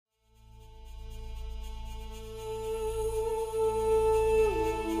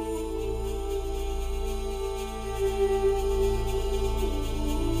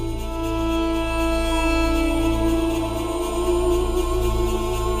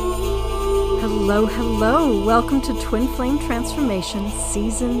Hello, hello. Welcome to Twin Flame Transformation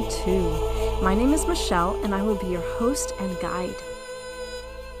Season 2. My name is Michelle, and I will be your host and guide.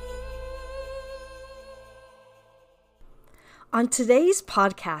 On today's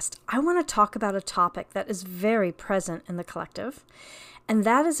podcast, I want to talk about a topic that is very present in the collective, and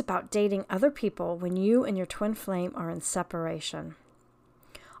that is about dating other people when you and your twin flame are in separation.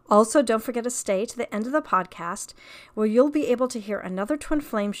 Also, don't forget to stay to the end of the podcast where you'll be able to hear another twin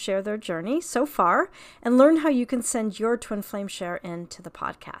flame share their journey so far and learn how you can send your twin flame share into the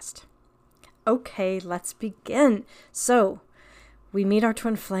podcast. Okay, let's begin. So, we meet our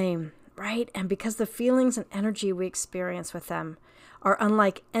twin flame, right? And because the feelings and energy we experience with them are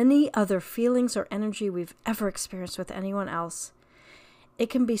unlike any other feelings or energy we've ever experienced with anyone else, it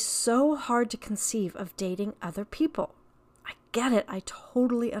can be so hard to conceive of dating other people. I get it. I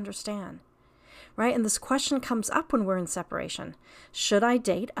totally understand, right? And this question comes up when we're in separation. Should I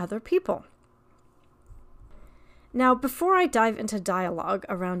date other people? Now, before I dive into dialogue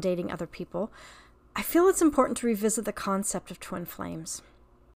around dating other people, I feel it's important to revisit the concept of twin flames.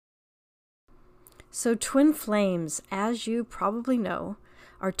 So twin flames, as you probably know,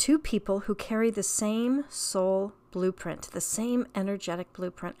 are two people who carry the same soul blueprint, the same energetic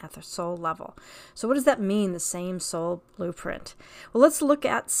blueprint at the soul level. So what does that mean, the same soul blueprint? Well, let's look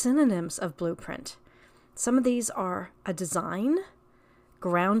at synonyms of blueprint. Some of these are a design,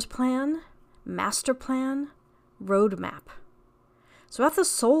 ground plan, master plan, roadmap. So at the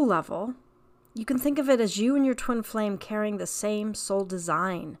soul level, you can think of it as you and your twin flame carrying the same soul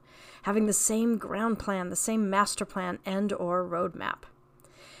design, having the same ground plan, the same master plan and or roadmap.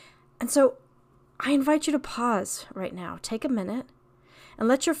 And so I invite you to pause right now, take a minute, and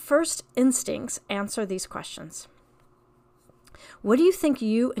let your first instincts answer these questions. What do you think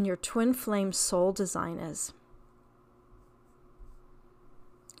you and your twin flame soul design is?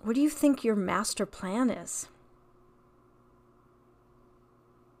 What do you think your master plan is?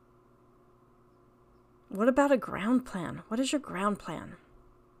 What about a ground plan? What is your ground plan?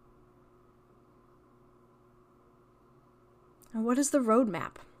 And what is the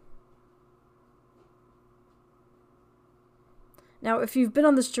roadmap? Now, if you've been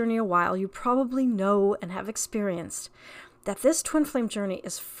on this journey a while, you probably know and have experienced that this twin flame journey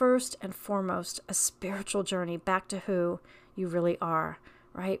is first and foremost a spiritual journey back to who you really are,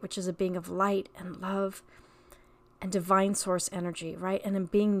 right? Which is a being of light and love and divine source energy, right? And in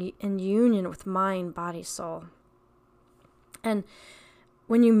being in union with mind, body, soul. And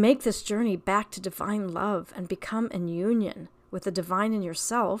when you make this journey back to divine love and become in union with the divine in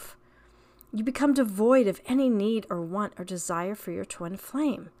yourself, you become devoid of any need or want or desire for your twin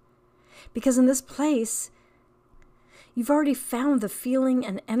flame. Because in this place, you've already found the feeling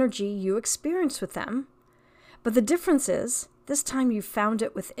and energy you experience with them. But the difference is, this time you found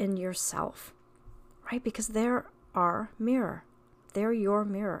it within yourself, right? Because they're our mirror. They're your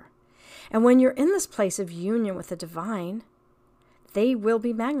mirror. And when you're in this place of union with the divine, they will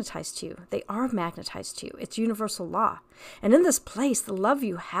be magnetized to you. They are magnetized to you. It's universal law. And in this place, the love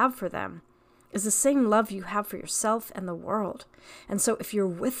you have for them is the same love you have for yourself and the world. And so if you're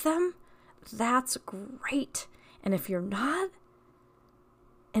with them, that's great. And if you're not,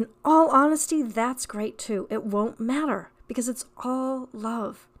 in all honesty, that's great too. It won't matter because it's all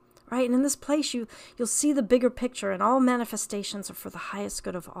love, right? And in this place, you'll see the bigger picture, and all manifestations are for the highest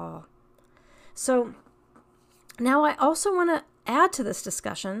good of all. So now I also want to add to this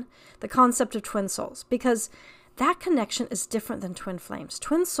discussion the concept of twin souls, because that connection is different than twin flames.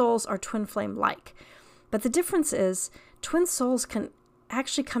 Twin souls are twin flame-like, but the difference is twin souls can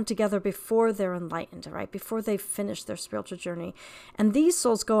actually come together before they're enlightened, right? Before they've finished their spiritual journey. And these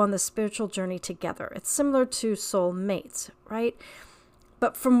souls go on the spiritual journey together. It's similar to soul mates, right?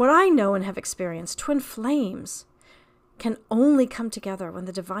 But from what I know and have experienced, twin flames can only come together when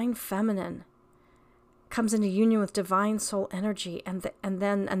the divine feminine comes into union with divine soul energy, and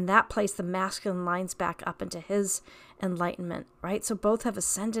then in that place the masculine lines back up into his enlightenment, right? So both have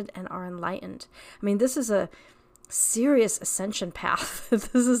ascended and are enlightened. I mean, this is a serious ascension path.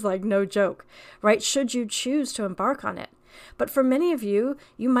 This is like no joke, right? Should you choose to embark on it. But for many of you,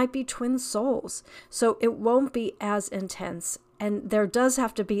 you might be twin souls, so it won't be as intense. And there does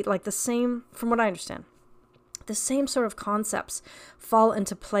have to be like the same, from what I understand, the same sort of concepts fall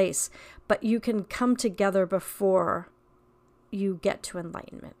into place, but you can come together before you get to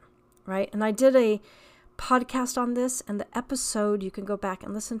enlightenment, right? And I did a podcast on this, and the episode, you can go back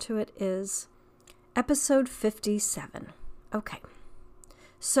and listen to it, is episode 57. Okay,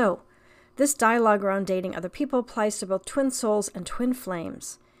 so this dialogue around dating other people applies to both twin souls and twin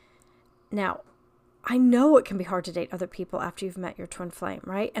flames. Now, I know it can be hard to date other people after you've met your twin flame,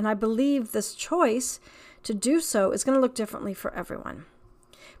 right? And I believe this choice to do so is going to look differently for everyone.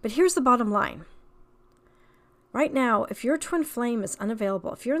 But here's the bottom line. Right now, if your twin flame is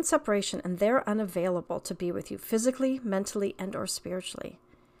unavailable, if you're in separation and they're unavailable to be with you physically, mentally, and or spiritually,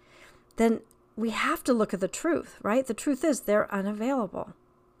 then we have to look at the truth, right? The truth is they're unavailable,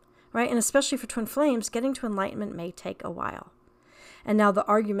 right? And especially for twin flames, getting to enlightenment may take a while. And now the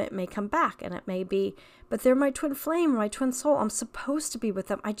argument may come back, and it may be, but they're my twin flame, my twin soul. I'm supposed to be with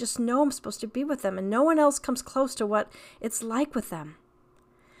them. I just know I'm supposed to be with them, and no one else comes close to what it's like with them.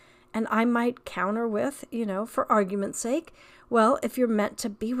 And I might counter with, for argument's sake, well, if you're meant to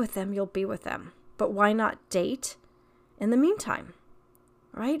be with them, you'll be with them. But why not date in the meantime,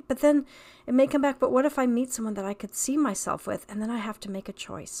 right? But then it may come back, but what if I meet someone that I could see myself with, and then I have to make a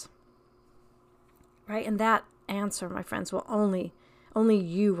choice, right? And that answer, my friends, will only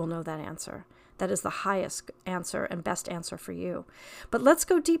you will know that answer. That is the highest answer and best answer for you. But let's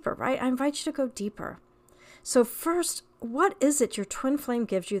go deeper, right? I invite you to go deeper. So first, what is it your twin flame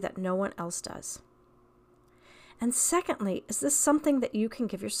gives you that no one else does? And secondly, is this something that you can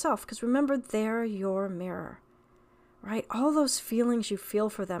give yourself? Because remember, they're your mirror, right? All those feelings you feel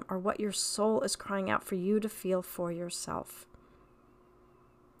for them are what your soul is crying out for you to feel for yourself,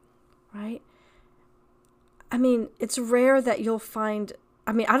 right? I mean, it's rare that you'll find,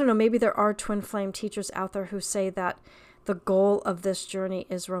 I don't know, maybe there are twin flame teachers out there who say that the goal of this journey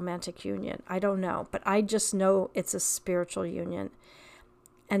is romantic union. I don't know, but I just know it's a spiritual union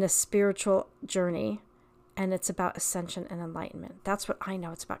and a spiritual journey, and it's about ascension and enlightenment. That's what I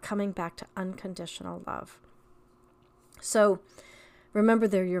know. It's about coming back to unconditional love. So remember,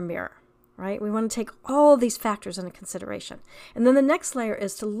 they're your mirror, right? We want to take all these factors into consideration. And then the next layer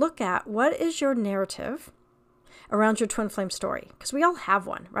is to look at what is your narrative around your twin flame story, because we all have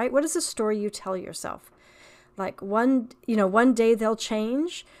one, right? What is the story you tell yourself? Like one day they'll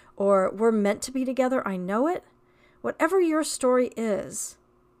change, or we're meant to be together, I know it. Whatever your story is,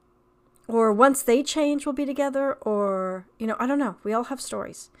 or once they change, we'll be together, or, I don't know. We all have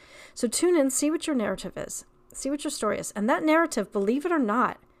stories. So tune in, see what your narrative is, see what your story is. And that narrative, believe it or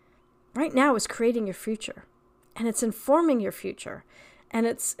not, right now is creating your future, and it's informing your future, and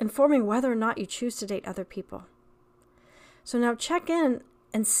it's informing whether or not you choose to date other people. So now check in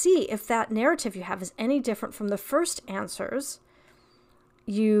and see if that narrative you have is any different from the first answers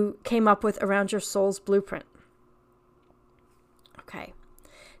you came up with around your soul's blueprint. Okay.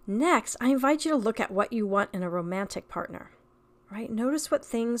 Next, I invite you to look at what you want in a romantic partner, right? Notice what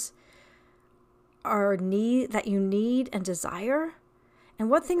things that you need and desire, and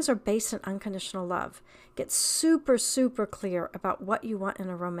what things are based on unconditional love. Get super, super clear about what you want in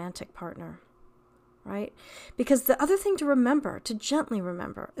a romantic partner. Right? Because the other thing to remember, to gently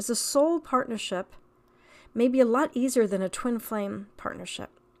remember, is a soul partnership may be a lot easier than a twin flame partnership,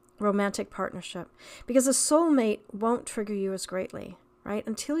 romantic partnership, because a soulmate won't trigger you as greatly, right?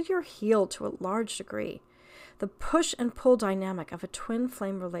 Until you're healed to a large degree, the push and pull dynamic of a twin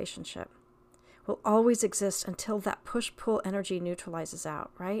flame relationship will always exist until that push-pull energy neutralizes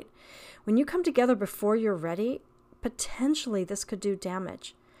out, right? When you come together before you're ready, potentially this could do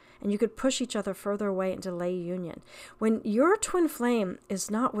damage. And you could push each other further away and delay union. When your twin flame is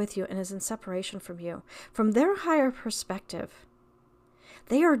not with you and is in separation from you, from their higher perspective,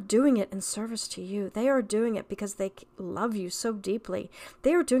 they are doing it in service to you. They are doing it because they love you so deeply.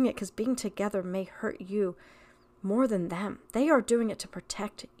 They are doing it because being together may hurt you more than them. They are doing it to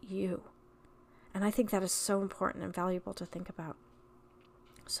protect you. And I think that is so important and valuable to think about.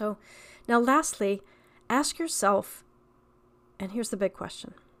 So now lastly, ask yourself, and here's the big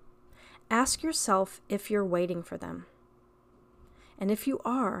question. Ask yourself if you're waiting for them. And if you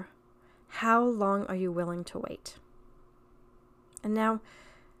are, how long are you willing to wait? And now,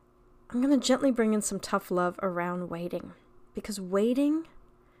 I'm going to gently bring in some tough love around waiting. Because waiting,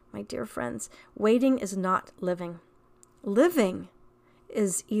 my dear friends, waiting is not living. Living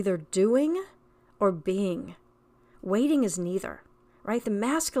is either doing or being. Waiting is neither, right? The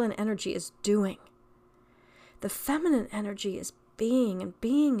masculine energy is doing. The feminine energy is being, and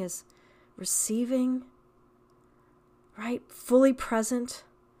being is receiving, right? Fully present,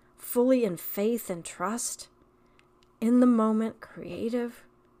 fully in faith and trust, in the moment, creative,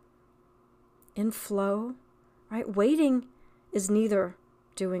 in flow, right? Waiting is neither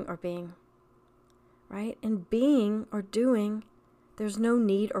doing or being, right? In being or doing, there's no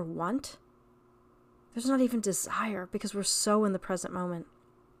need or want. There's not even desire because we're so in the present moment,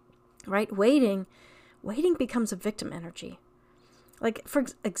 right? Waiting becomes a victim energy. Like, for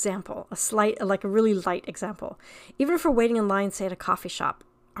example, a really light example. Even if we're waiting in line, say at a coffee shop,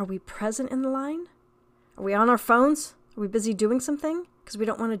 are we present in the line? Are we on our phones? Are we busy doing something because we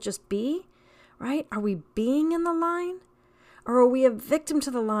don't want to just be, right? Are we being in the line? Or are we a victim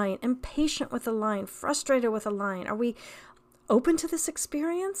to the line, impatient with the line, frustrated with the line? Are we open to this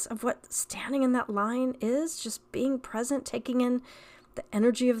experience of what standing in that line is, just being present, taking in the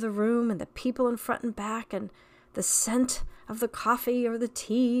energy of the room and the people in front and back and the scent of the coffee or the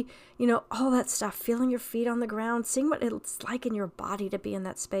tea, all that stuff, feeling your feet on the ground, seeing what it's like in your body to be in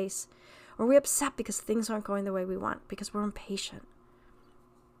that space? Or are we upset because things aren't going the way we want, because we're impatient?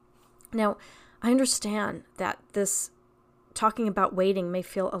 Now, I understand that this talking about waiting may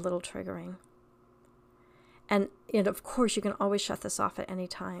feel a little triggering. And of course, you can always shut this off at any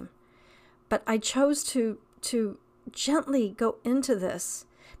time. But I chose to gently go into this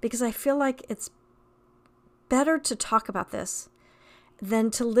because I feel like it's better to talk about this than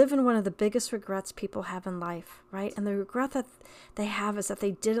to live in one of the biggest regrets people have in life, right? And the regret that they have is that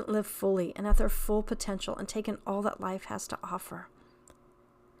they didn't live fully and at their full potential and taken all that life has to offer.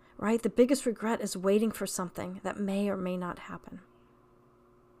 Right? The biggest regret is waiting for something that may or may not happen.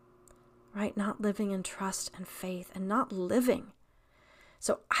 Right? Not living in trust and faith and not living.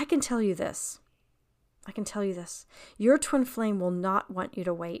 So I can tell you this. Your twin flame will not want you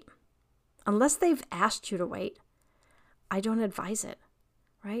to wait. Unless they've asked you to wait, I don't advise it.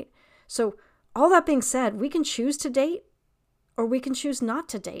 Right? So all that being said, we can choose to date or we can choose not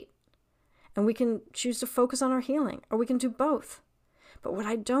to date. And we can choose to focus on our healing, or we can do both. But what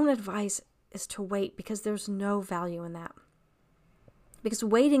I don't advise is to wait, because there's no value in that. Because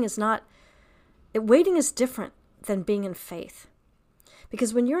waiting is different than being in faith.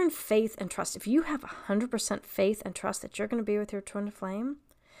 Because when you're in faith and trust, if you have 100% faith and trust that you're going to be with your twin flame,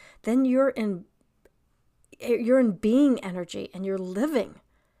 then you're in being energy and you're living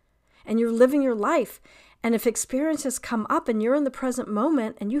your life. And if experiences come up and you're in the present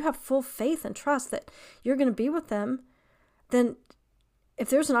moment and you have full faith and trust that you're going to be with them, then if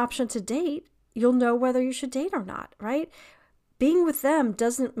there's an option to date, you'll know whether you should date or not, right? Being with them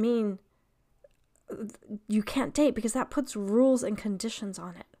doesn't mean you can't date, because that puts rules and conditions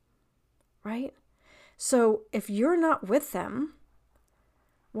on it, right? So if you're not with them,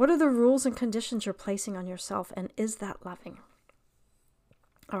 what are the rules and conditions you're placing on yourself, and is that loving?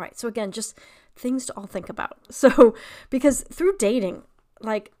 All right, so again, just things to all think about. So, because through dating,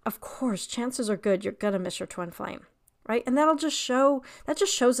 of course, chances are good you're going to miss your twin flame. Right? And that just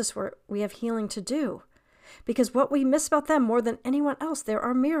shows us where we have healing to do. Because what we miss about them more than anyone else, they're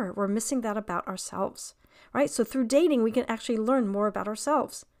our mirror. We're missing that about ourselves. Right? So through dating, we can actually learn more about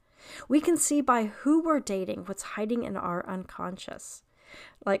ourselves. We can see by who we're dating what's hiding in our unconscious.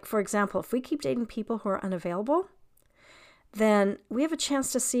 Like, for example, if we keep dating people who are unavailable, then we have a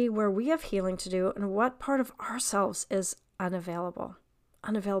chance to see where we have healing to do and what part of ourselves is unavailable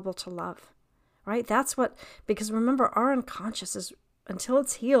to love. Right? Because remember, our unconscious is, until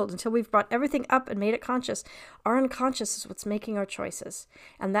it's healed, until we've brought everything up and made it conscious, our unconscious is what's making our choices.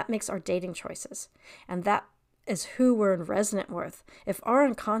 And that makes our dating choices. And that is who we're in resonant with. If our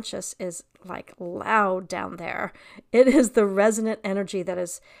unconscious is loud down there, it is the resonant energy that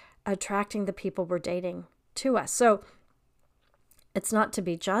is attracting the people we're dating to us. So it's not to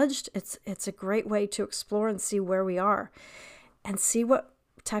be judged. It's a great way to explore and see where we are and see what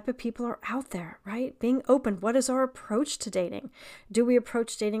type of people are out there, right? Being open. What is our approach to dating? Do we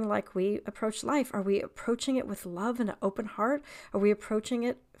approach dating like we approach life? Are we approaching it with love and an open heart? Are we approaching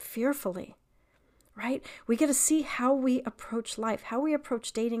it fearfully? Right? We get to see how we approach life. How we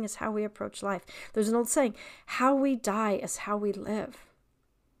approach dating is how we approach life. There's an old saying, how we die is how we live.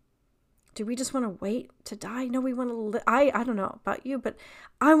 Do we just want to wait to die? No, we want to live. I don't know about you, but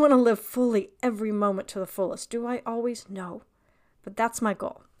I want to live fully every moment to the fullest. Do I always? No. But that's my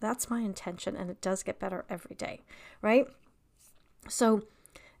goal. That's my intention. And it does get better every day, right? So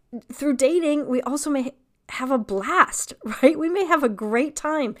through dating, we also may have a blast, right? We may have a great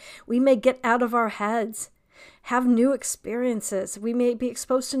time. We may get out of our heads, have new experiences. We may be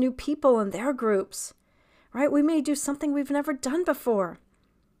exposed to new people in their groups, right? We may do something we've never done before,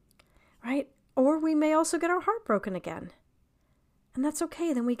 right? Or we may also get our heart broken again. And that's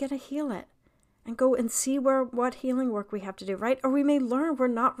okay. Then we get to heal it and go and see what healing work we have to do, right? Or we may learn we're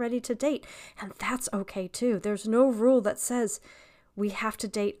not ready to date, and that's okay too. There's no rule that says we have to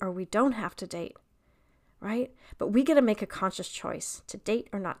date or we don't have to date, right? But we get to make a conscious choice to date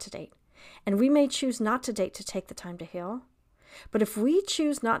or not to date. And we may choose not to date to take the time to heal. But if we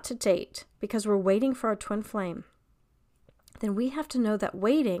choose not to date because we're waiting for our twin flame, then we have to know that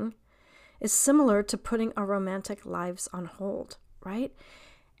waiting is similar to putting our romantic lives on hold, right?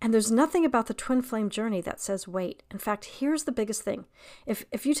 And there's nothing about the twin flame journey that says wait. In fact, here's the biggest thing.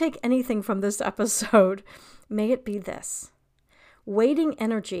 If you take anything from this episode, may it be this. Waiting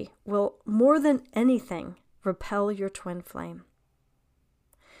energy will, more than anything, repel your twin flame.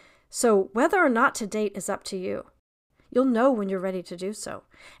 So whether or not to date is up to you. You'll know when you're ready to do so.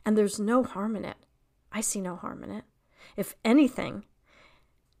 And there's no harm in it. I see no harm in it. If anything,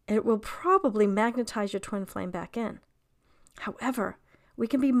 it will probably magnetize your twin flame back in. However, we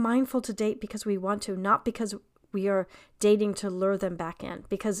can be mindful to date because we want to, not because we are dating to lure them back in.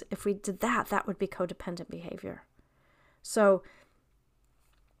 Because if we did that, that would be codependent behavior. So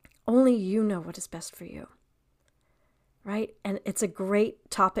only you know what is best for you, right? And it's a great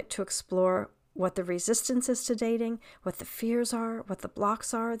topic to explore what the resistance is to dating, what the fears are, what the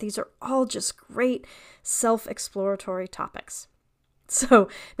blocks are. These are all just great self-exploratory topics. So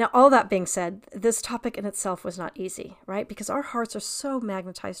now all that being said, this topic in itself was not easy, right? Because our hearts are so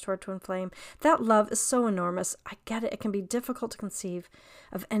magnetized toward twin flame. That love is so enormous. I get it. It can be difficult to conceive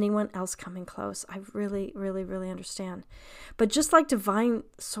of anyone else coming close. I really, really, really understand. But just like divine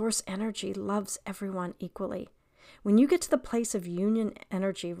source energy loves everyone equally, when you get to the place of union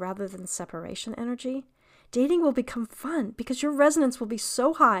energy rather than separation energy, dating will become fun because your resonance will be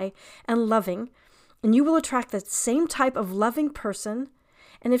so high and loving, and you will attract the same type of loving person.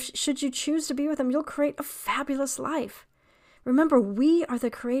 And should you choose to be with them, you'll create a fabulous life. Remember, we are the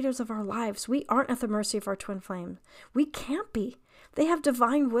creators of our lives. We aren't at the mercy of our twin flame. We can't be. They have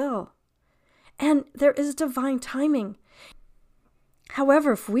divine will. And there is divine timing.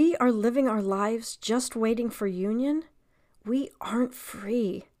 However, if we are living our lives just waiting for union, we aren't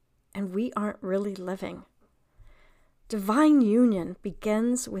free and we aren't really living. Divine union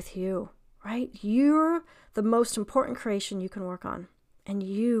begins with you. Right? You're the most important creation you can work on, and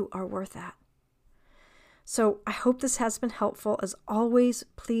you are worth that. So I hope this has been helpful. As always,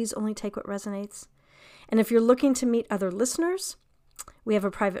 please only take what resonates. And if you're looking to meet other listeners, we have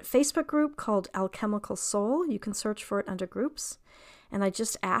a private Facebook group called Alchemical Soul. You can search for it under groups. And I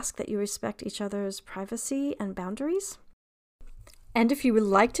just ask that you respect each other's privacy and boundaries. And if you would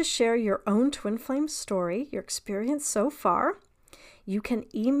like to share your own twin flame story, your experience so far, you can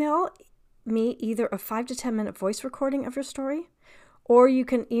email me either a 5 to 10 minute voice recording of your story, or you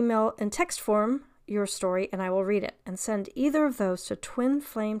can email in text form your story and I will read it. And send either of those to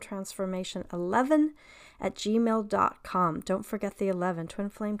twinflametransformation11@gmail.com. Don't forget the 11,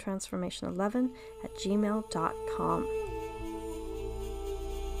 twinflametransformation11@gmail.com.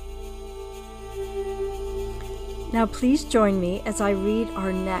 Now please join me as I read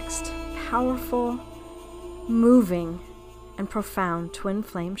our next powerful, moving, and profound twin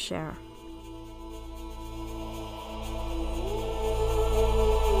flame share.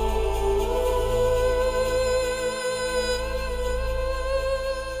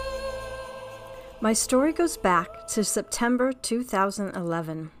 My story goes back to September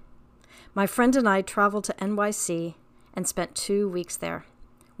 2011. My friend and I traveled to NYC and spent 2 weeks there.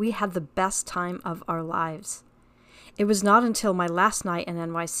 We had the best time of our lives. It was not until my last night in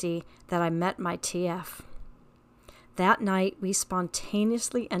NYC that I met my TF. That night, we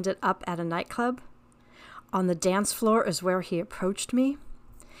spontaneously ended up at a nightclub. On the dance floor is where he approached me.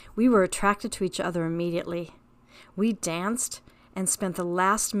 We were attracted to each other immediately. We danced and spent the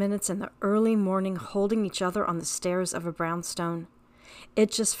last minutes in the early morning holding each other on the stairs of a brownstone. It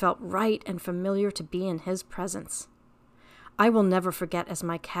just felt right and familiar to be in his presence. I will never forget as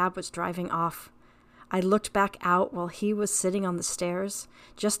my cab was driving off. I looked back out while he was sitting on the stairs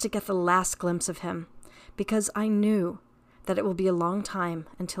just to get the last glimpse of him, because I knew that it will be a long time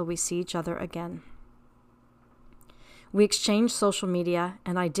until we see each other again. We exchanged social media,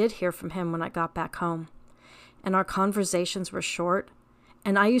 and I did hear from him when I got back home. And our conversations were short,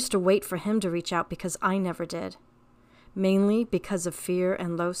 and I used to wait for him to reach out because I never did, mainly because of fear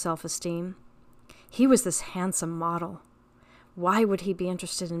and low self-esteem. He was this handsome model. Why would he be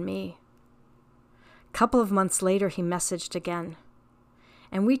interested in me? A couple of months later, he messaged again,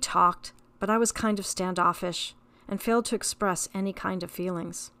 and we talked, but I was kind of standoffish and failed to express any kind of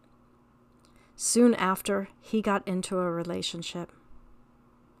feelings. Soon after, he got into a relationship.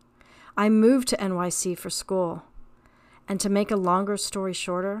 I moved to NYC for school, and to make a longer story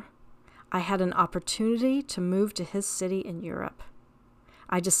shorter, I had an opportunity to move to his city in Europe.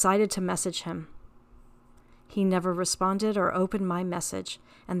 I decided to message him. He never responded or opened my message,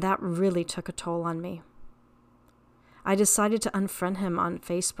 and that really took a toll on me. I decided to unfriend him on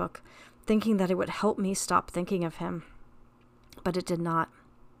Facebook, thinking that it would help me stop thinking of him, but it did not.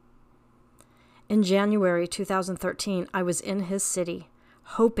 In January 2013, I was in his city,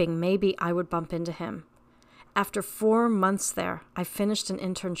 hoping maybe I would bump into him. After 4 months there, I finished an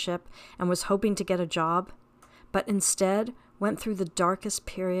internship and was hoping to get a job, but instead went through the darkest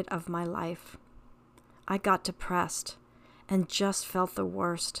period of my life. I got depressed and just felt the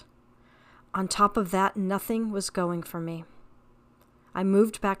worst. On top of that, nothing was going for me. I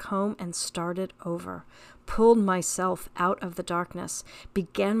moved back home and started over, pulled myself out of the darkness,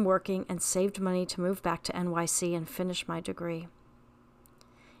 began working, and saved money to move back to NYC and finish my degree.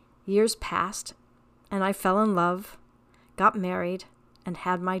 Years passed, and I fell in love, got married, and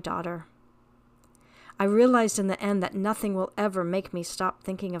had my daughter. I realized in the end that nothing will ever make me stop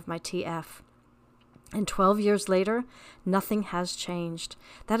thinking of my TF. And 12 years later, nothing has changed.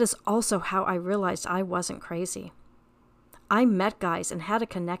 That is also how I realized I wasn't crazy. I met guys and had a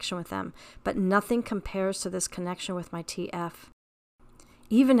connection with them, but nothing compares to this connection with my TF.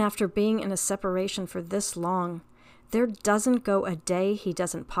 Even after being in a separation for this long, there doesn't go a day he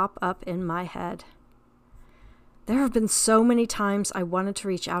doesn't pop up in my head. There have been so many times I wanted to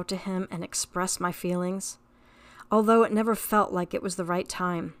reach out to him and express my feelings, although it never felt like it was the right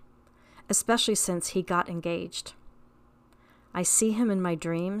time, especially since he got engaged. I see him in my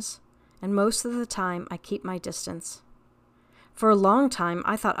dreams, and most of the time I keep my distance. For a long time,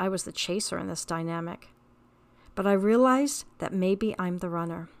 I thought I was the chaser in this dynamic, but I realized that maybe I'm the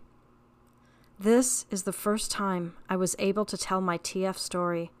runner. This is the first time I was able to tell my TF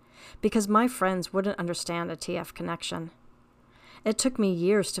story, because my friends wouldn't understand a TF connection. It took me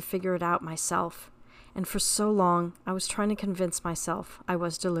years to figure it out myself, and for so long I was trying to convince myself I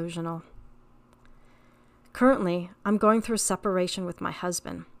was delusional. Currently, I'm going through a separation with my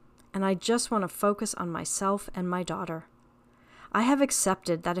husband, and I just want to focus on myself and my daughter. I have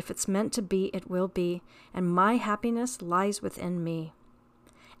accepted that if it's meant to be, it will be, and my happiness lies within me.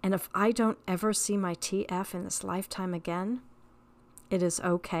 And if I don't ever see my TF in this lifetime again, it is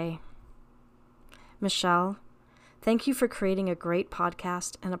okay. Michelle, thank you for creating a great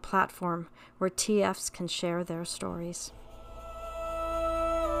podcast and a platform where TFs can share their stories.